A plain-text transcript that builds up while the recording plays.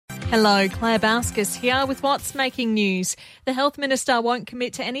Hello, Claire Bauskas here with what's making news. The Health Minister won't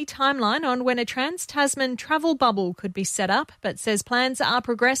commit to any timeline on when a Trans-Tasman travel bubble could be set up, but says plans are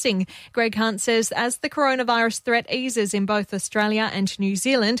progressing. Greg Hunt says as the coronavirus threat eases in both Australia and New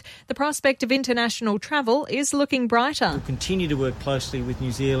Zealand, the prospect of international travel is looking brighter. We'll continue to work closely with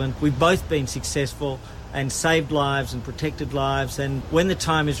New Zealand. We've both been successful and saved lives and protected lives, and when the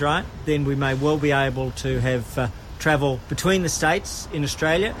time is right, then we may well be able to have travel between the states in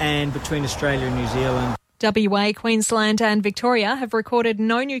Australia and between Australia and New Zealand. WA, Queensland and Victoria have recorded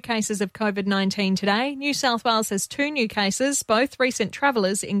no new cases of COVID-19 today. New South Wales has 2 new cases, both recent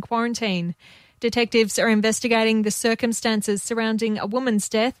travellers in quarantine. Detectives are investigating the circumstances surrounding a woman's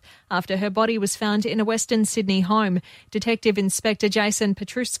death after her body was found in a Western Sydney home. Detective Inspector Jason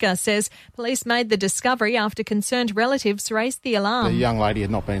Petruska says police made the discovery after concerned relatives raised the alarm. The young lady had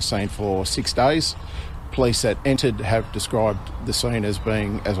not been seen for 6 days. Police that entered have described the scene as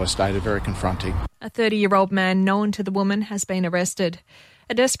being, as I stated, very confronting. A 30-year-old man known to the woman has been arrested.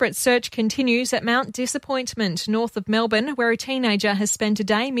 A desperate search continues at Mount Disappointment, north of Melbourne, where a teenager has spent a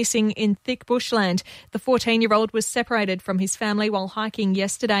day missing in thick bushland. The 14-year-old was separated from his family while hiking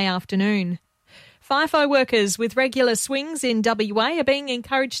yesterday afternoon. FIFO workers with regular swings in WA are being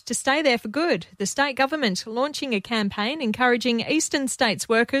encouraged to stay there for good. The state government launching a campaign encouraging eastern states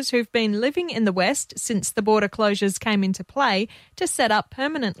workers who've been living in the west since the border closures came into play to set up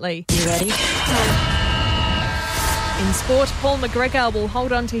permanently. You ready? In sport, Paul McGregor will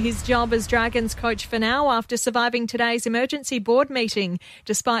hold on to his job as Dragons coach for now after surviving today's emergency board meeting.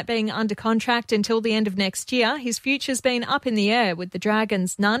 Despite being under contract until the end of next year, his future's been up in the air with the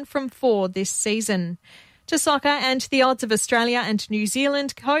Dragons none from 4 this season. To soccer, and the odds of Australia and New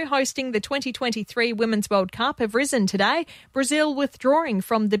Zealand co-hosting the 2023 Women's World Cup have risen today. Brazil withdrawing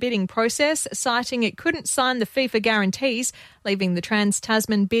from the bidding process, citing it couldn't sign the FIFA guarantees, leaving the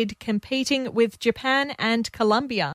Trans-Tasman bid competing with Japan and Colombia.